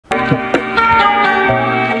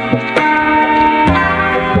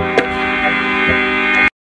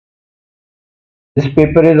This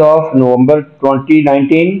paper is of November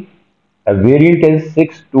 2019. A variant is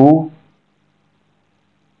 6.2.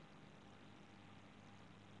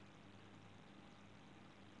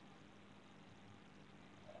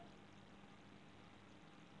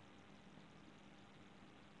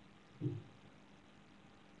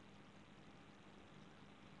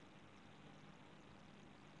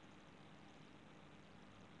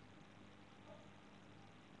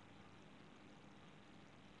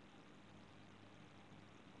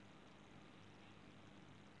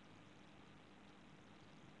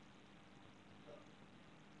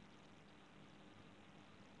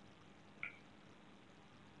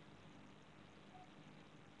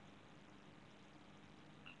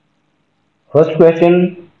 First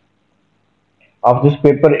question of this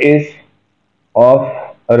paper is of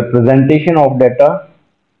a representation of data.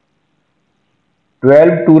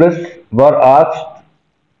 12 tourists were asked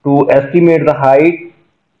to estimate the height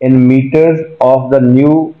in meters of a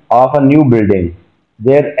new building.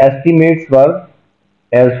 Their estimates were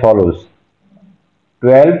as follows.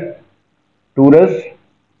 12 tourists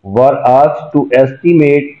were asked to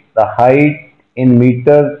estimate the height in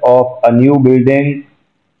meters of a new building.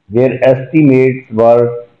 Their estimates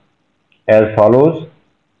were as follows: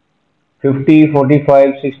 50,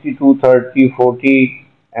 45, 62, 30, 40,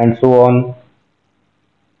 and so on.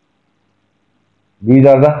 These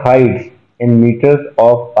are the heights in meters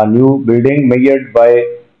of a new building measured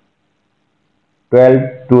by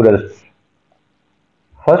 12 tourists.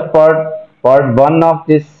 Part 1 of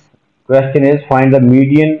this question is find the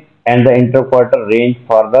median and the interquartile range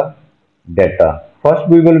for the data. First,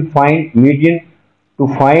 we will find median. To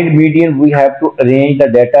find median, we have to arrange the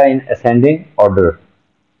data in ascending order.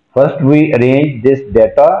 First, we arrange this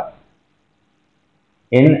data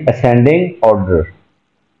in ascending order.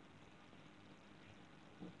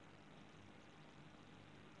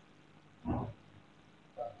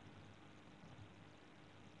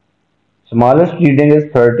 Smallest reading is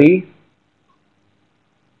 30,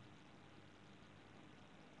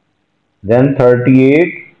 then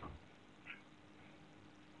 38,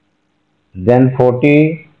 then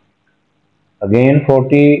 40, again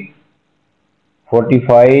 40,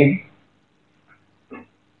 45,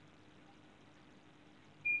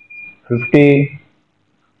 50,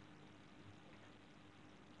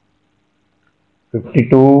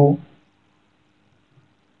 52,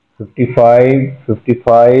 55,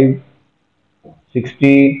 55,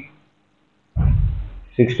 60,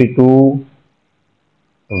 62,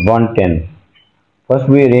 110. First,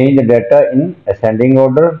 we arrange the data in ascending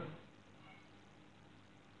order.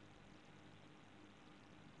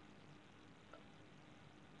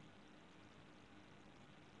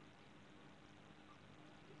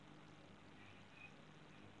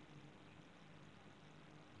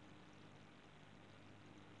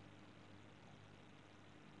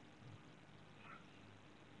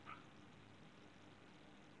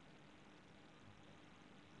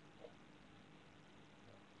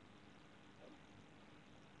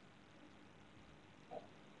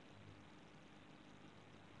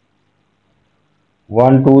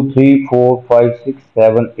 One, 2, 3, 4, 5, 6,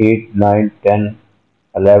 7, 8, 9, 10,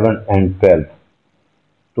 11, and 12.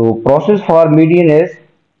 So process for median is,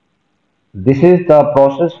 this is the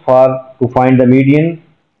process for to find the median.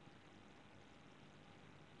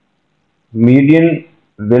 Median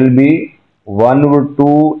will be 1 over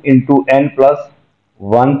 2 into n plus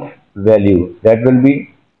 1th value. That will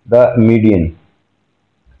be the median.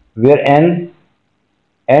 Where n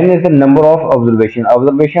is the number of observations.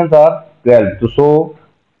 Observations are 12. So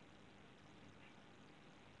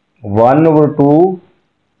 1 over 2,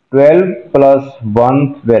 12 plus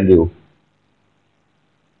 1th value,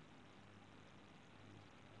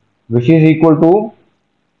 which is equal to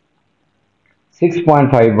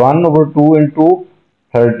 6.5. 1 over 2 into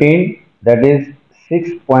 13, that is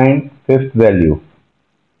 6.5th value.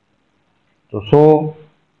 So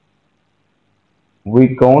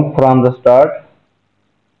we count from the start.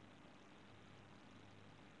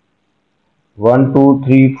 1, 2,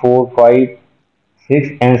 3, 4, 5, 6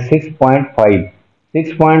 and 6.5.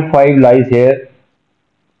 6.5 lies here,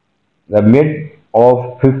 the mid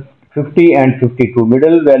of 50 and 52, mid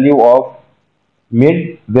value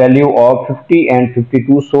of 50 and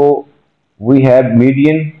 52. So we have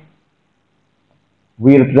median.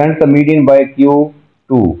 We represent the median by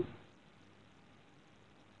Q2.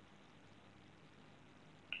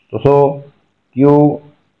 So Q2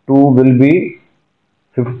 will be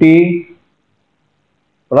 50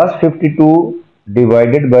 plus 52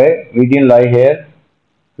 divided by median lie here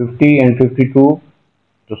 50 and 52.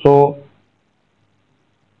 So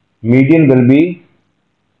median will be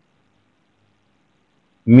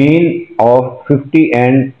mean of 50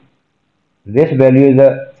 and this value is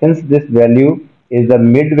a, since this value is the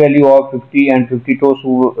mid value of 50 and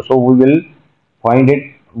 52, so we will find it,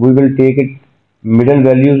 we will take it middle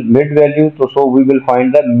values, mid value, so we will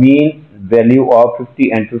find the mean value of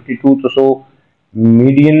 50 and 52, so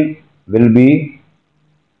median will be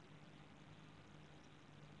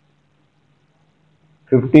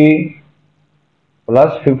 50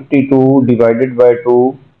 plus 52 divided by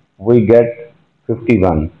 2, we get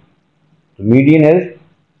 51. So median is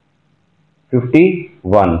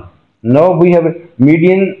 51. Now we have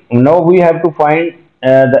median. Now we have to find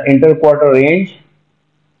the interquarter range.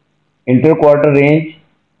 Interquarter range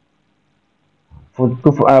for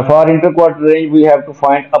interquarter range we have to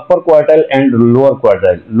find upper quartile and lower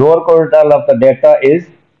quartile. Lower quartile of the data is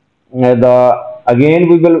the, again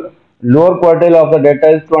we will, lower quartile of the data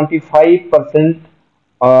is 25%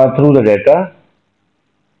 through the data,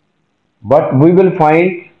 but we will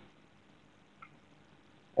find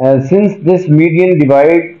since this median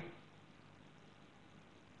divides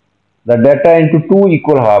the data into two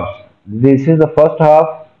equal halves. This is the first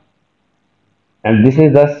half and this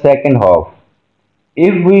is the second half.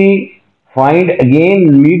 If we find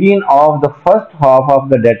again median of the first half of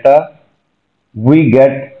the data, we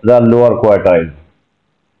get the lower quartile.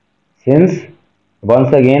 Since,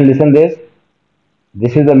 once again listen this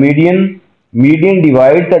is the median. Median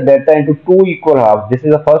divides the data into two equal halves. This is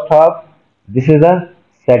the first half, this is the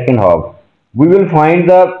second half. We will find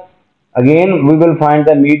the, again we will find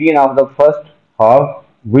the median of the first half,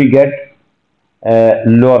 we get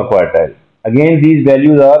lower quartile. Again these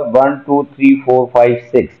values are 1, 2, 3, 4, 5,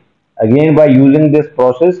 6. Again by using this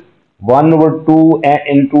process, 1 over 2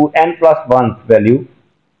 into n plus 1 value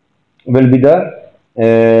will be the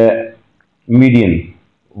median.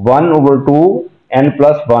 1 over 2 n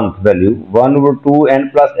plus 1 value. 1 over 2 n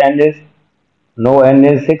plus n is, no, n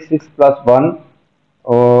is 6, 6 plus 1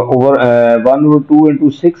 over 1 over 2 into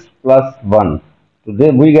 6 plus 1. So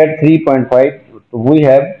then we get 3.5. So we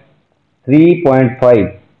have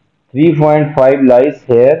 3.5. 3.5 lies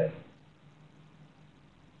here.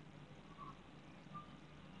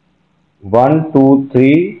 1, 2,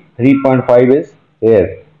 3. 3.5 is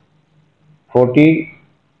here. 40,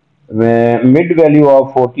 mid value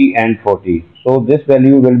of 40 and 40. So this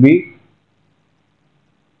value will be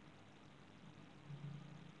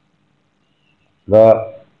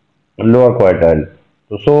the lower quartile.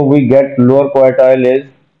 So we get lower quartile is,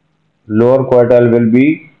 lower quartile will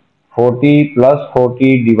be 40 plus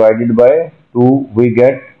 40 divided by 2, we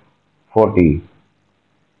get 40.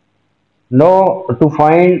 Now to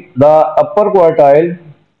find the upper quartile,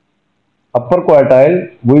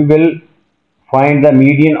 we will find the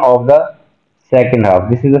median of the second half.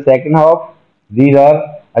 This is the second half. These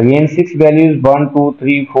are again 6 values, 1, 2,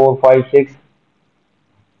 3, 4, 5, 6.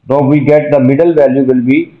 Now we get the middle value will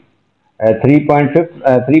be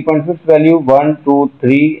 3.5 value, 1, 2,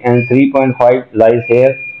 3 and 3.5 lies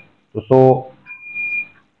here. So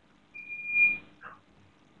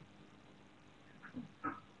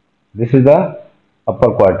this is the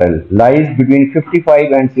upper quartile, lies between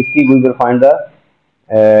 55 and 60. We will find the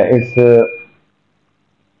its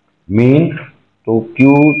mean. So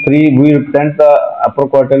Q3, we represent the upper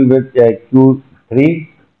quartile with Q3.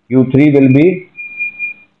 Q3 will be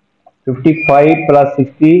 55 plus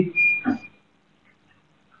 60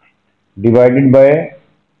 divided by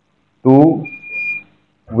 2,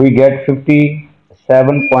 we get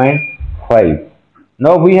 57.5.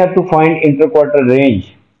 Now we have to find interquartile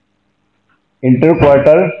range.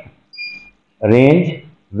 Interquartile range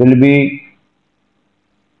will be,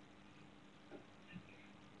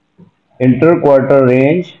 interquartile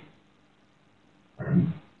range,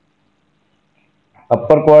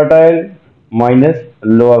 upper quartile minus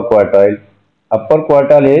lower quartile. Upper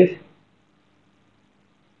quartile is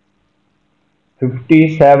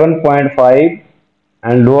 57.5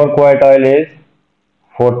 and lower quartile is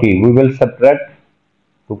 40. We will subtract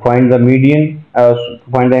to find the median, to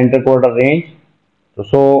find the interquartile range.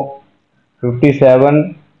 So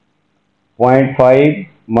 57.5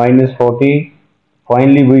 minus 40,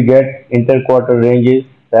 finally we get interquartile range is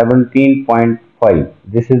 17.5.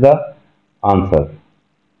 This is the answer.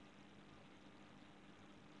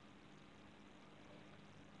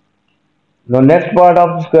 The next part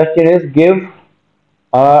of this question is, give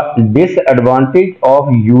a disadvantage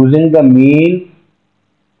of using the mean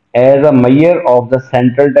as a measure of the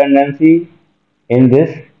central tendency in this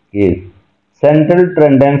case. Central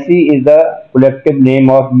tendency is the collective name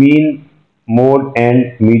of mean, mode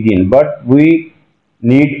and median, but we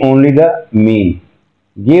need only the mean.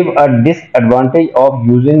 Give a disadvantage of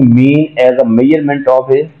using mean as a measurement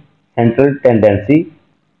of a central tendency.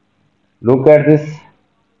 Look at this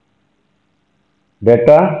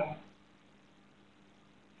data.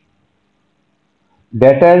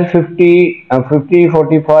 Data is 50, 50,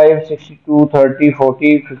 45, 62, 30,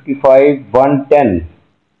 40, 55, 110,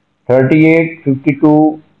 38,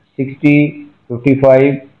 52, 60,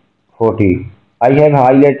 55, 40. I have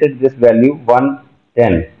highlighted this value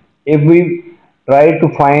 110. If we try to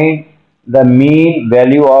find the mean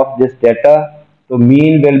value of this data, so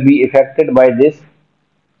mean will be affected by this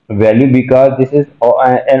value because this is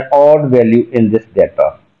an odd value in this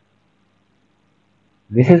data.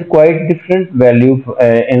 This is quite different value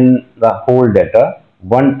in the whole data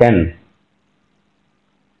 110.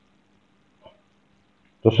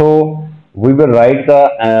 So we will write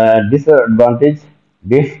the disadvantage.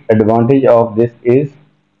 Disadvantage of this is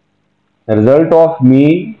result of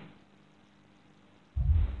mean,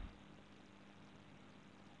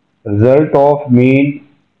 result of mean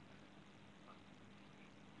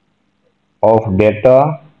of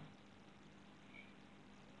data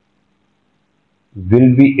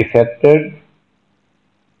will be affected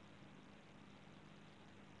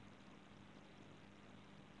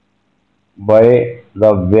by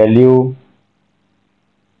the value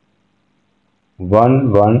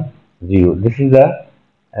 110. This is the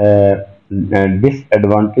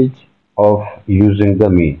disadvantage of using the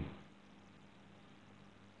mean.